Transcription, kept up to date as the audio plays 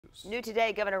News. New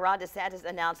today, Governor Ron DeSantis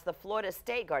announced the Florida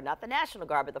State Guard, not the National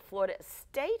Guard, but the Florida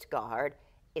State Guard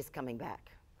is coming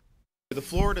back. The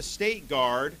Florida State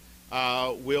Guard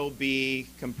will be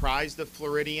comprised of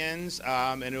Floridians,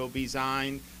 and it will be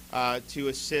designed to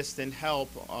assist and help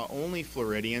only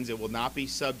Floridians. It will not be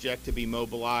subject to be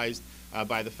mobilized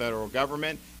by the federal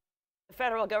government. The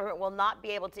federal government will not be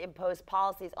able to impose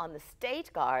policies on the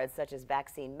state guards, such as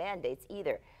vaccine mandates,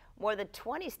 either. More than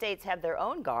 20 states have their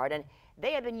own guard, and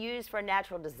they have been used for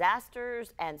natural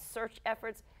disasters and search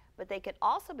efforts, but they can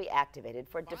also be activated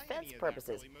for defense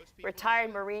purposes.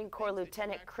 Retired Marine Corps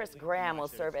Lieutenant Chris Graham will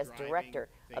serve as director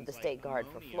of the State Guard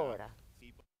for Florida.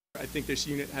 I think this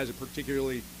unit has a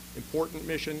particularly important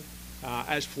mission.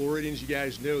 As Floridians, you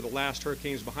guys know the last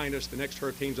hurricane is behind us, the next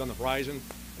hurricane's on the horizon.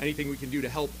 Anything we can do to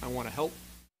help, I want to help.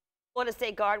 Florida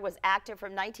State Guard was active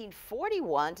from 1941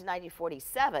 to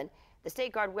 1947. The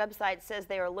State Guard website says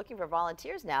they are looking for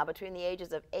volunteers now between the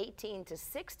ages of 18 to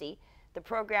 60. The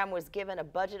program was given a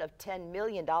budget of $10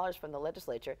 million from the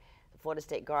legislature. The Florida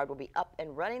State Guard will be up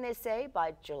and running, they say,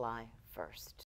 by July 1st.